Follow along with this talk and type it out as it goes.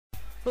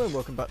Hello and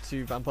welcome back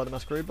to Vampire the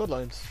Masquerade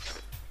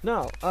Bloodlines.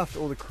 Now, after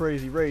all the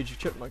crazy rage of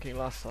chipmunking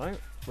last time,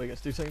 we're going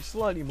to do something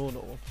slightly more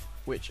normal,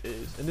 which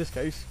is, in this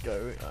case,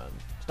 go and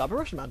stab a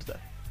Russian man to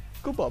death.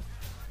 Go Bob.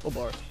 Or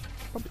Boris.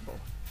 Probably Bob.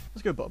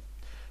 Let's go Bob.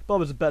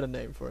 Bob is a better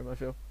name for him, I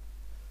feel.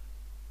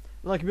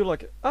 Like, people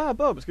like, ah,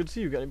 Bob, it's good to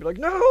see you again. He'd be like,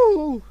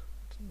 no!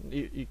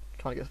 He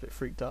kind of gets a bit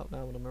freaked out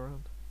now when I'm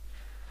around.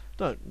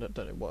 Don't know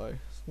why.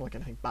 It's not like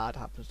anything bad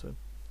happens to him.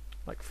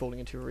 Like falling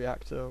into a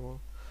reactor, or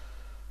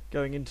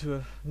going into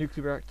a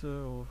nuclear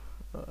reactor, or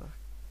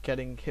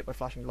getting hit by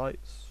flashing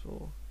lights,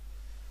 or,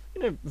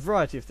 you know, a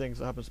variety of things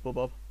that happens to poor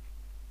Bob.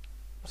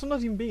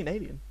 Sometimes even being an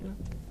alien, you know.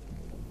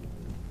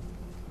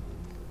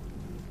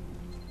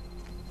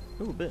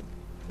 Ooh, a bin.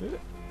 I'm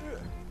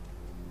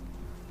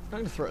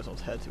going to throw it at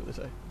someone's head, see what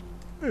they say.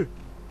 Ooh.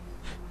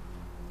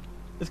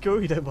 It's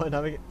cool, you don't mind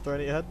having it thrown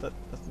at your head,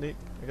 that's neat,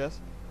 I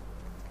guess.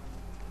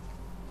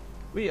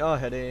 We are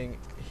heading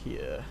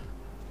here.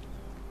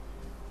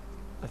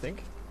 I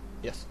think.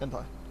 Yes,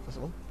 Empire. That's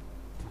the one.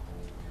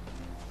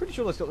 Pretty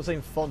sure that's got the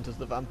same font as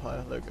the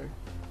vampire logo.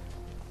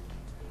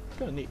 It's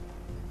kind of neat.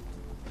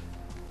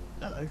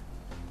 Hello.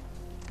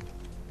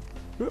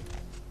 Whoop.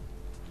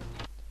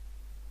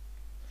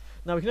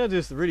 Now we can either do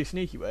this the really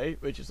sneaky way,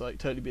 which is like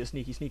totally be a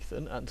sneaky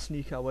sneaky-thon and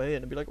sneak our way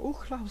in and be like,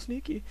 oh, how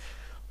sneaky.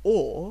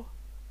 Or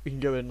we can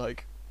go in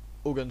like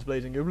all guns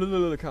blazing, go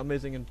look how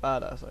amazing and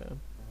badass I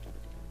am.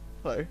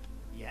 Hello.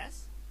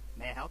 Yes?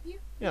 May I help you?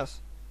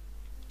 Yes.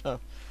 Oh.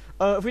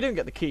 If we don't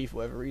get the key for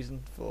whatever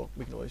reason,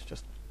 we can always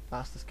just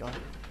ask this guy,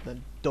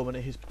 then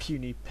dominate his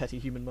puny, petty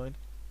human mind.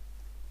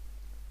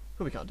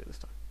 But we can't do it this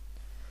time.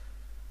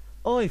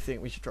 I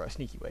think we should try a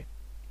sneaky way.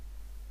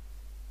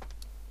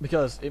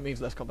 Because it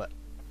means less combat.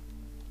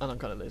 And I'm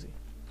kind of lazy.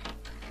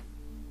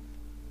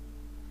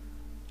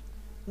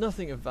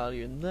 Nothing of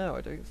value in there,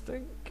 I don't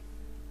think.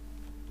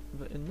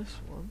 But in this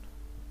one...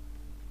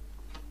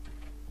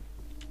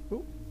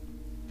 Ooh.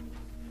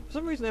 For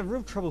some reason they have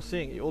real trouble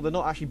seeing you, or they're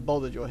not actually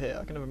bothered you're here.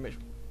 I can never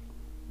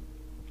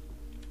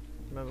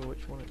remember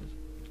which one it is.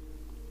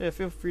 Yeah,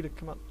 feel free to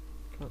come out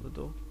the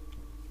door.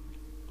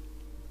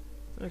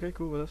 Okay,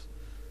 cool with us.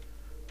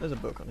 There's a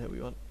book on here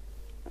we want.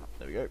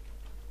 There we go.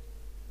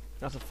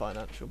 That's a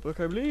financial book,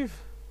 I believe.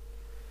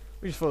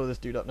 We just follow this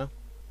dude up now.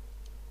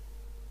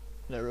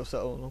 No real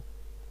settle and all.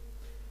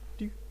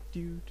 Do.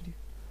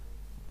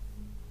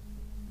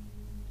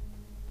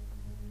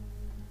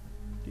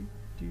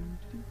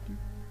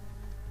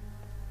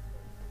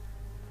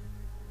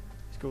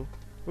 Cool.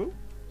 Oh,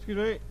 excuse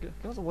me. Get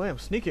out of the way, I'm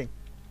sneaking.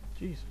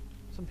 Jeez,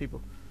 some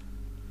people.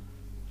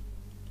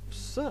 I'm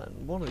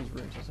certain one of these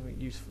rooms has something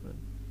useful in.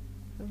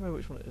 I don't know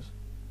which one it is.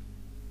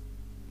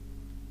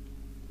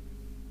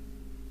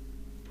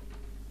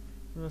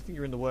 I think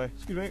you're in the way.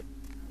 Excuse me.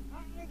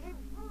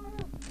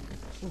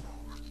 Ooh.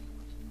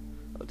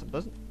 That's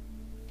unpleasant.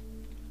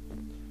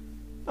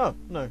 Oh,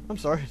 no, I'm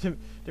sorry. Didn't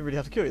really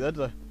have to kill you there,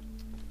 did I?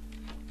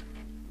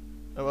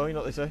 Oh well, you know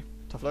what they say.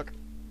 Tough luck.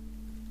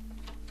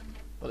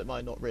 Well, it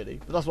might not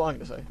really, but that's what I'm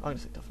going to say. I'm going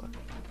to say tough luck.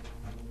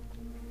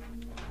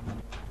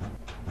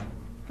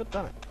 God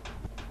damn it.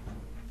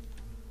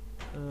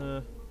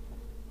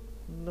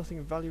 Nothing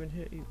of value in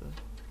here either.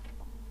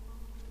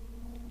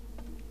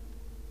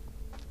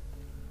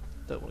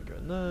 Don't want to go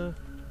in there.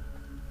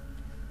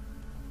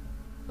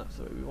 That's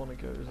the way we want to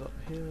go, is up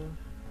here.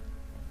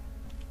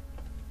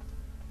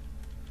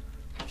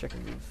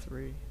 Checking room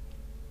 3.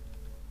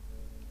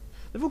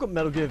 They've all got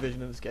Metal Gear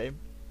Vision in this game.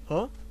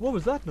 Huh? What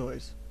was that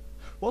noise?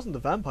 Wasn't the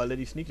vampire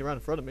lady sneaking around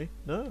in front of me?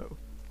 No.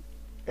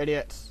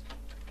 Idiots.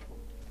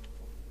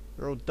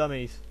 They're all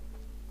dummies.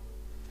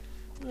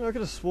 Oh, I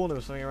could have sworn there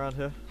was something around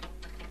here.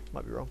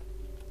 Might be wrong.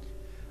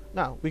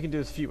 Now, we can do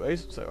this a few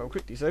ways, so I'll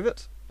quickly save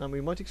it, and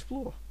we might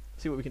explore.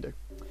 See what we can do.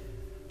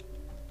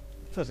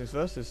 First things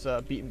first is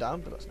beat him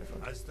down, but that's no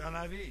fun.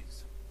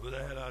 Who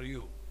the hell are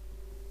you?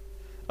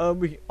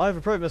 I have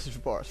a private message for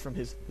Boris from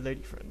his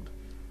lady friend.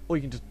 Or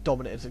you can just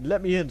dominate and say,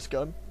 let me in,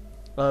 scum.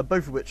 Both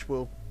of which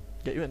will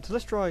get you in. So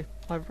let's try.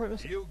 I have a private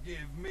message. You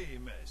give me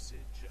message,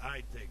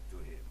 I take to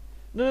him.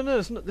 No,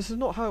 this is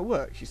not how it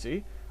works, you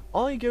see.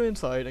 I go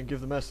inside and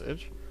give the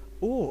message,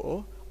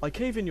 or I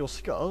cave in your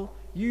skull,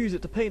 use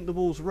it to paint the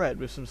walls red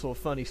with some sort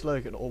of funny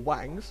slogan or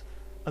wangs,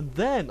 and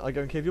then I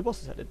go and cave your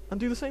boss's head in, and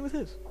do the same with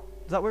his.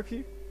 Does that work for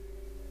you?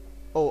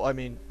 Oh, I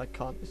mean, I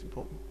can't, it's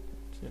important.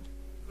 Yeah.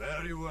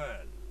 Very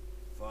well.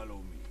 Follow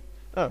me.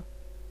 Oh.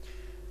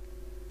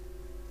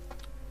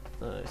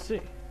 I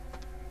see.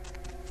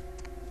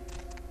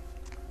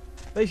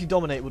 Basically,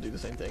 Dominate will do the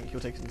same thing. He'll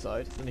take us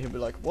inside, and he'll be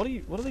like, "What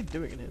are they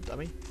doing in here,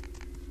 dummy?"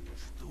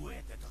 Who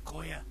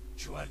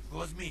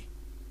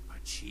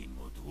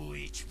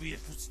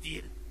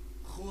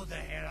the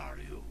hell are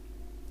you?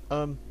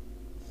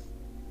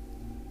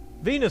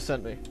 Venus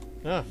sent me.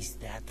 Yeah. Is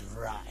that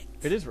right?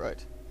 It is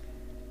right.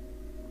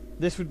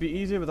 This would be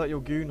easier without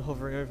your goon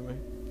hovering over me.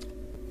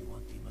 You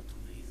want him to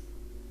leave?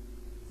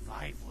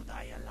 Why would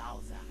I allow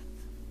that?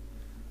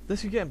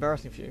 This could get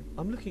embarrassing for you.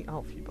 I'm looking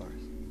out for you,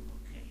 Boris.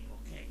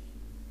 Okay.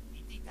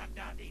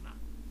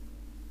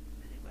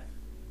 Very well.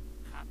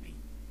 Happy.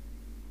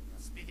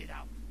 it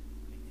out.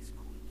 Make this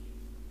quick.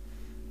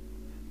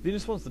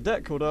 Venus wants the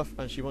debt called off,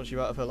 and she wants you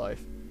out of her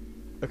life.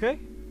 Okay?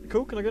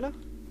 Cool, can I go now?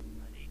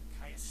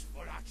 Malinka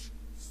Svolach,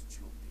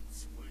 stupid,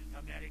 spoiled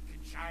American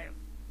child.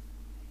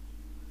 I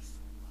hate her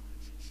so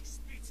much, and she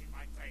spits in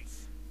my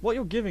face. What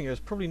you're giving her is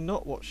probably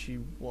not what she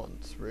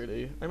wants,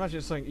 really. I imagine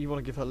it's something you want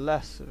to give her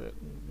less of it,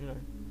 you know.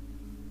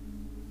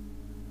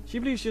 She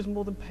believes she has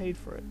more than paid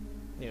for it.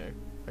 You know,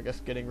 I guess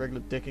getting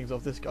regular dickings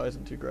off this guy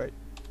isn't too great.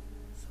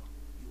 So,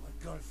 you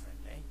a girlfriend,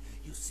 eh?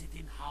 You sit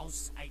in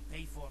house I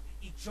pay for,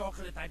 eat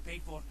chocolate I pay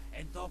for,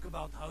 and talk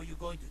about how you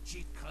going to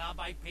cheat club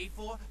I pay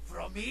for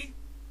from me?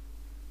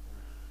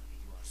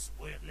 You are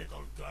spoiled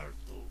little girl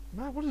too.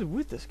 Man, what is it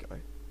with this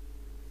guy?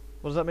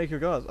 What does that make your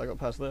guys? I got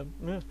past them.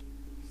 Yeah.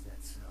 Is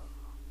that so?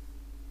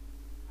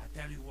 I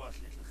tell you what,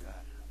 little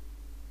girl.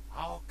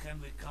 How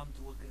can we come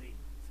to agreement?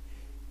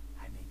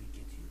 I maybe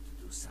get you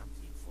to do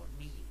something for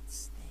me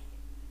instead.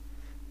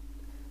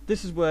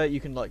 This is where you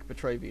can, like,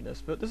 betray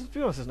Venus, but this is, to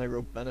be honest, there's no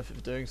real benefit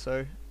for doing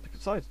so.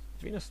 Besides,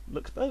 Venus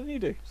looks better than you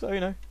do, so, you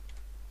know.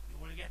 You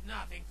will get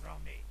nothing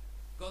from me.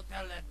 Go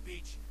tell that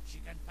bitch she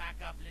can pack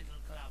up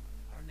little club.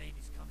 Her name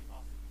is coming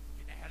off.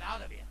 Get the hell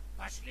out of here.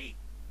 Pashli,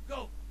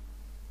 go.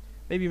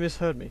 Maybe you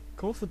misheard me.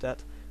 Call off the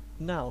debt.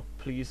 Now,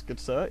 please, good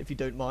sir, if you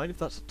don't mind, if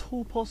that's at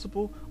all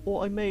possible,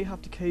 or I may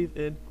have to cave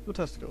in your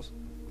testicles.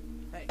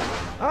 Hey.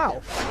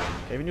 Ow!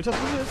 Cave in your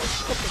testicles is.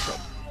 Stop, stop,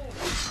 stop.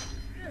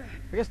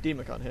 I guess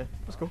Dima can't hear.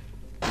 That's cool.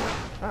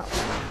 Ow.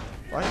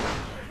 Right.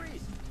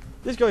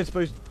 This guy is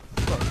supposed...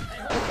 What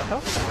the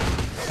hell?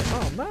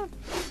 Oh, man.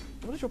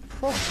 What is your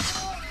problem?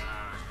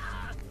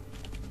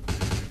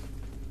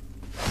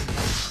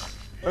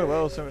 Oh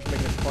well, so much for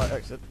making a quiet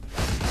exit.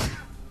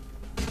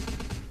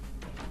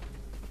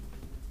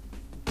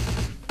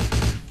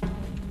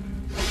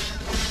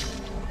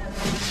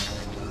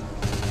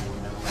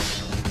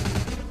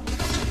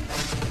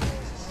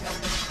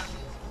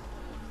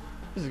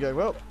 This is going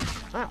well.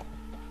 Ow.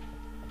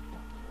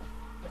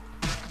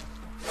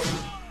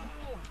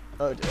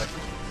 Oh dear.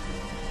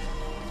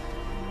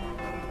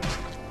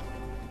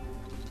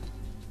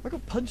 I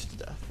got punched to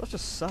death. That's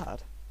just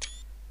sad.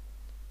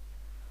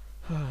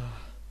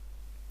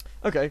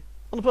 Okay,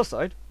 on the plus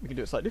side, we can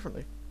do it slightly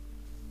differently.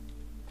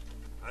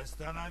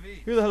 Hasta la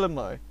vista. Who the hell am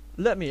I?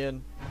 Let me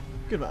in.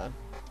 Good man.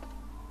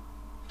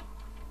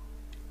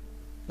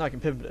 Now I can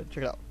pimp it in.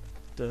 Check it out.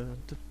 Dun,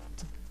 dun,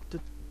 dun,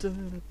 dun,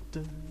 dun, dun,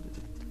 dun.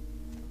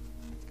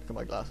 Look at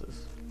my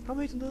glasses. How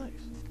amazing are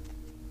those?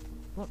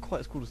 Not quite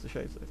as cool as the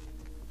shades though.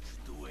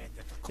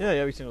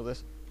 Yeah, we've seen all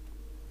this.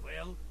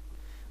 Well,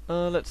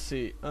 Let's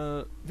see.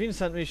 Venus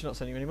sent me. She's not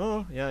sending you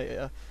anymore.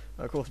 Yeah.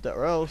 Call for debt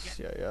or else.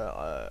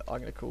 Yeah. I'm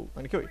gonna kill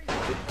you.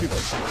 Two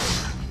boys.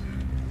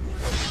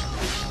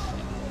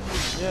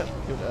 Yeah,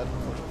 you're dead.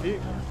 Unfortunate for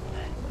you.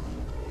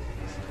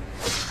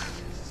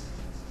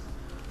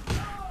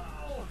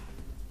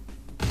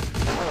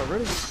 Oh,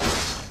 really?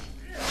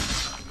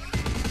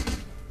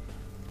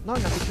 Now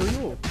I'm gonna have to kill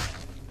you all.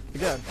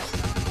 Again.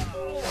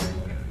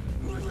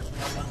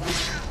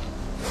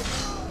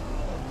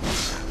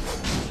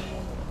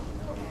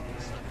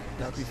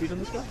 Now can we feed on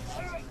this guy?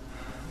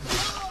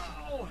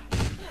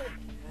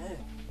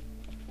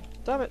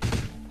 Damn it!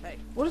 Hey.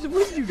 What is it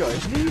with you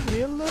guys? Leave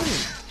me alone!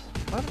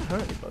 I haven't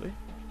hurt anybody.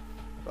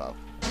 Wow.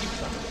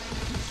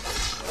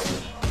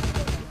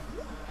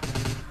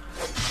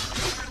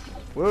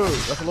 Whoa,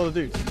 that's a lot of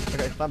dudes.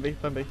 Okay, plan B.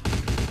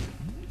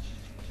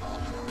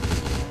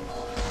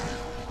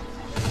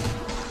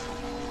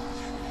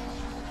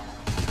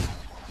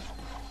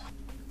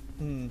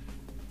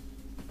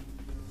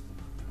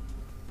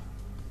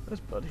 Where's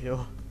Bud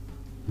Hill?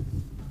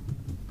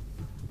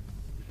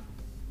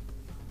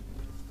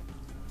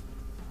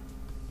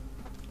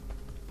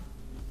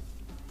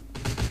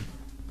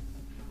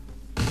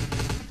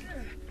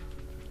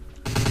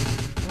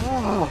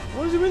 Oh,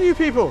 what is it with you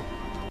people?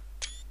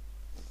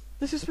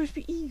 This is supposed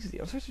to be easy.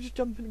 I'm supposed to just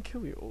jump in and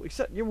kill you all.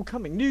 Except you're all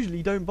coming. Usually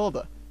you don't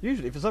bother.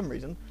 Usually, for some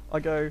reason, I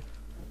go...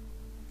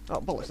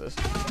 Oh, bollocks this.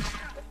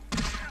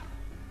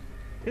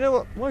 You know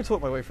what? Why talk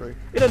my way through?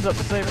 It ends up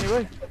the same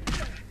anyway.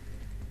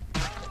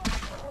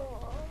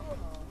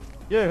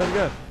 Yeah, how's it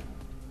going?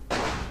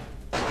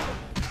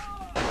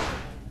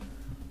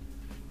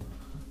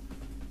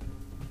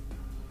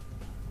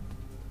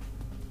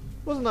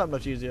 Wasn't that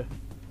much easier.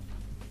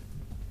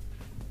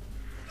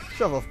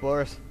 Shove off,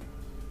 Boris.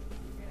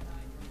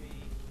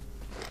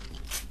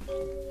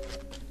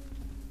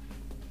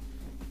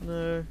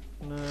 No.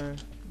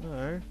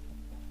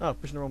 Oh,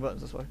 pushing the wrong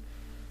buttons this way.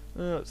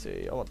 Let's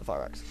see, I want the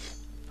fire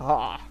axe.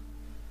 Ah!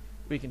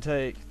 We can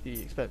take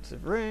the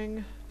expensive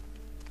ring.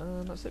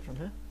 That's it from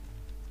here.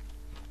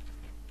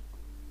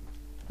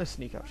 Let's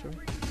sneak out, shall we?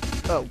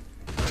 Oh.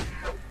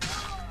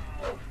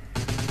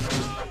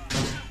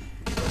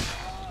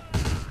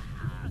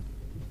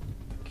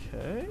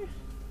 Okay.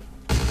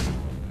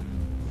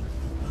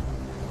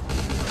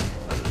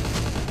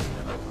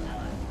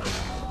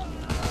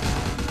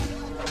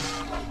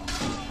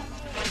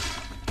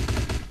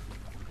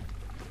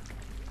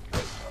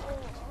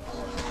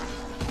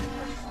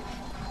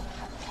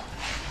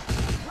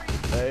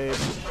 babe.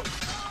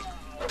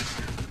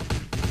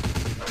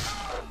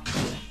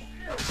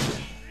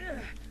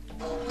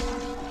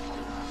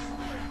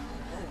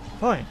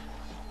 Fine.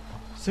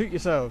 Suit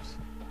yourselves.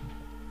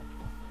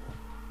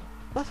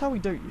 That's how we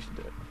don't usually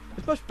do it.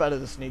 It's much better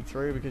to sneak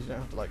through because you don't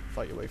have to like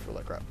fight your way through all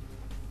that crap.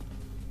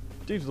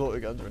 Dudes with auto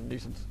guns are a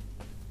nuisance.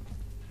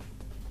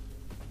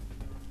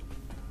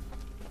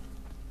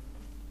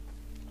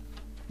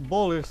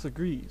 Bolus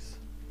agrees.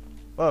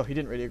 Well, he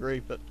didn't really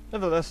agree, but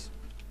nevertheless,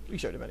 we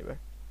showed him anyway.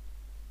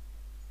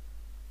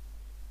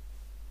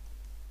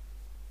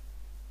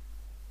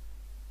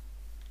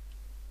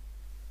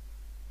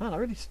 Man, I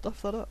really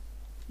stuffed that up.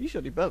 You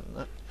should do better than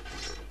that.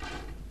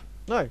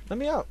 No, let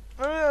me out.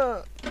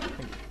 Thank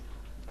you.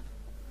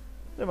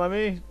 Don't mind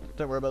me.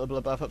 Don't worry about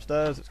the bloodbath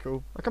upstairs. It's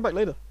cool. I'll come back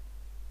later.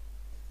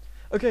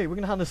 Okay, we're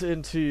gonna hand this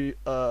into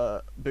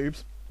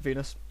Boobs,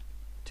 Venus,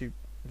 two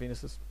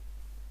Venuses.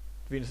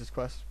 Venus's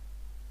quest.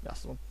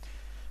 That's the one.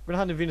 We're gonna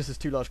hand in Venus's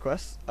 2 large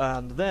quests,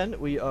 and then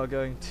we are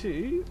going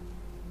to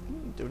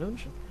do another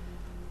mission.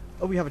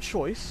 Oh, we have a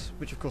choice,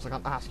 which of course I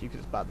can't ask you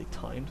because it's badly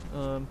timed.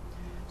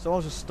 So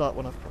I'll just start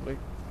one off probably.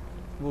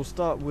 We'll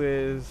start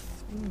with.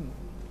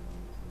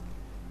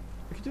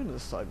 We could do another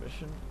side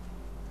mission,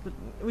 but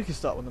we can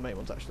start one of the main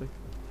ones actually.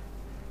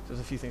 So there's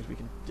a few things we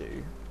can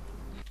do.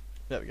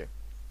 There we go.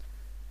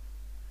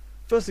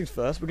 First things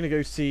first, we're going to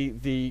go see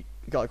the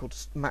guy called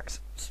Max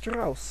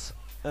Strauss,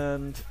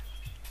 and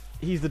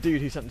he's the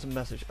dude who sent us a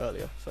message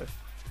earlier, so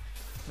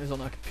he's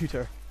on our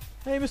computer.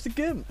 Hey, Mr.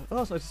 Gimp!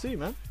 Oh, it's nice to see you,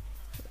 man.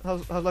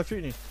 How's life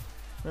treating you?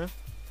 Yeah?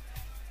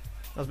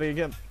 How's being a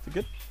Gimp? Is it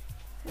good?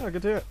 Yeah,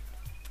 good to hear it.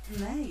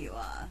 There you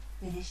are.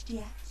 Finished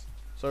yet?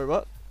 Sorry,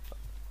 what?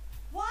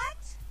 What?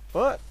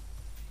 What?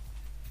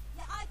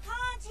 I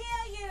can't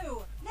hear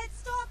you!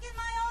 Let's talk in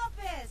my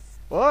office!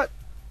 What?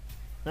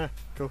 Yeah,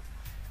 cool.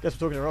 Guess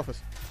we're talking in our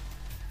office.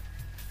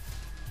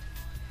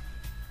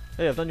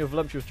 Hey, I've done your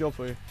voluptuous job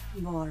for you.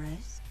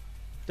 Boris?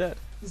 Dead.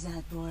 Is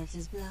that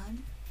Boris's blood?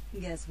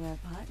 Guess we're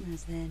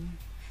partners then.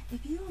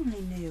 If you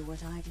only knew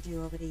what I had to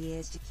do over the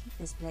years to keep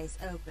this place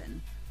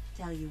open.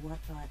 Tell you what,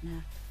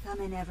 partner.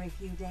 Come in every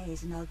few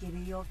days and I'll give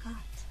you your cut.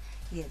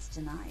 Here's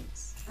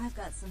tonight's. I've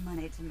got some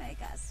money to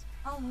make us.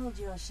 I'll hold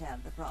your share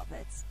of the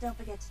profits. Don't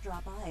forget to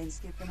drop by and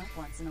scoop them up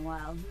once in a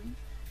while,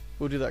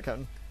 We'll do that,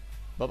 Captain.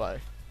 Bye-bye.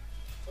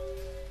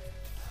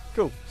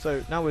 Cool,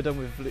 so now we're done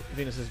with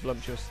Venus's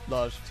voluptuous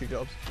large 2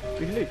 jobs.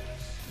 We can leave.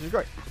 This is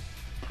great.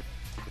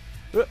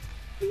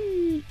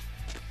 Whee!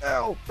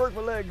 Ow! Broke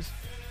my legs!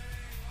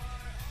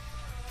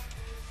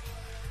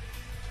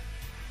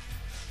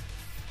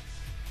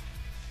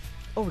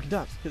 Oh, we can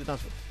dance. Hit the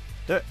dance floor.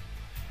 Do it.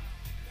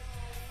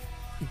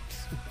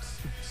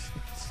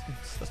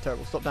 That's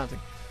terrible. Stop dancing.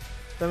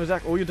 Then,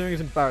 Zach, all you're doing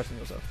is embarrassing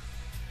yourself.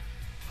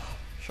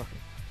 Shocking.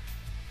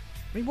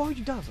 I mean, why would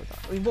you dance like that?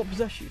 I mean, what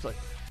possessed you? It's like,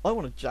 I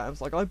want to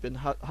dance like I've been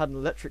had an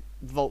electric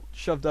volt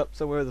shoved up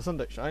somewhere where the sun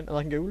don't shine, and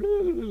I can go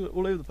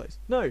all over the place.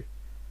 No, you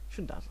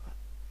shouldn't dance like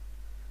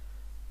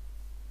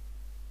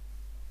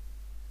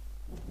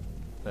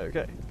that.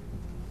 Okay.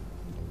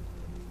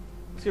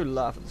 Let's go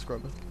laugh at the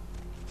scrubber.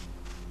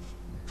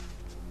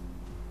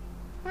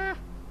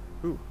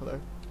 Ooh, hello.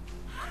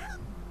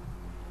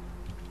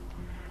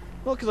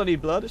 Not because I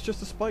need blood, it's just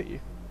to spite you.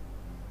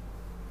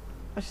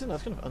 Actually, no,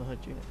 that's kind of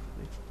unhygienic.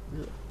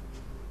 Ugh.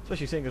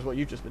 Especially seeing as what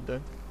you've just been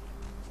doing.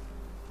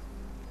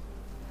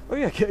 Oh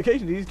yeah,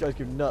 occasionally these guys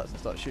give nuts and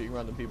start shooting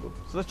random people.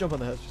 So let's jump on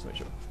the heads just to make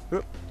sure.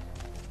 Whoop.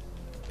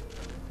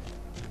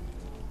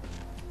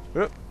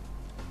 Whoop.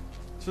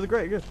 It's for the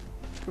greater good.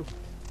 Cool.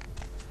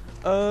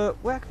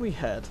 Where can we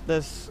head?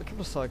 There's a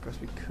couple of side quests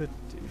we could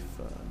do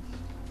first.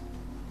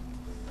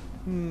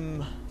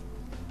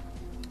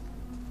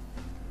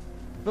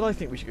 But I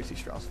think we should go see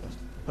Strauss first,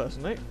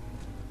 personally.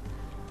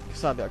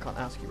 Sadly, I can't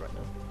ask you right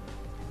now.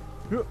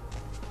 Whoop.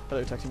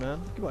 Hello, taxi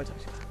man. Goodbye,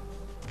 taxi man.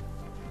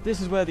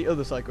 This is where the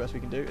other side quest we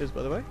can do is,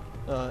 by the way.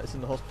 It's in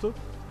the hospital.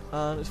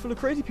 And it's full of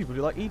crazy people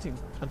who like eating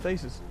and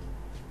faces.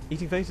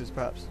 Eating faces,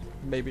 perhaps.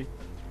 Maybe.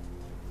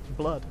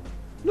 Blood.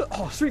 Look!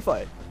 Oh, street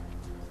fight!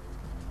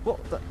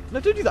 What the? No,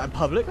 don't do that in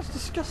public. That's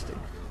disgusting.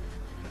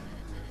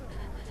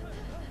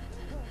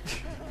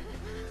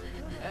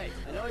 Hey,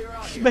 I know you're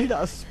out It's here. made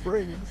out of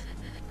springs.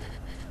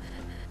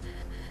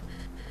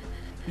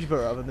 You should put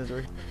her out of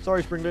misery.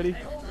 Sorry, spring lady.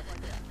 Hey, hold it like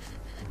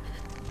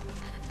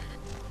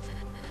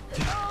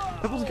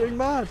that. Everyone's getting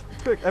mad.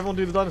 Quick, everyone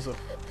do the dinosaur.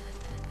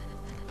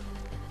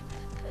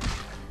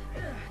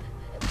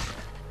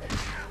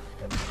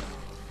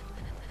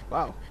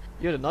 Wow,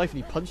 you had a knife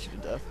and he punched you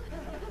to death.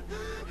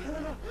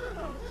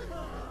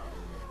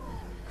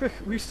 Quick,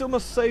 we still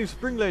must save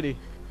Spring Lady.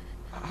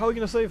 How are we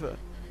going to save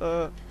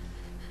her?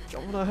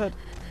 Jump on her head.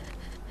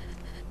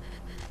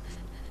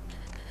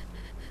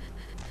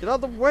 Get out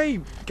of the way,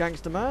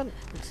 gangster man.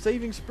 It's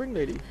saving Spring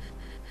Lady.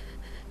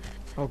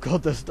 Oh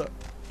god, they're stuck.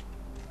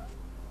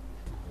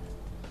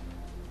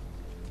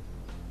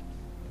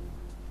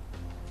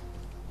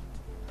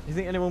 Do you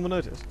think anyone will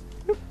notice?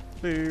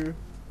 Boo.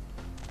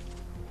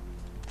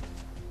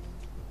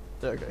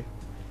 Okay.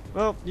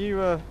 Well,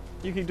 you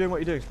keep doing what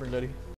you're doing, Spring Lady.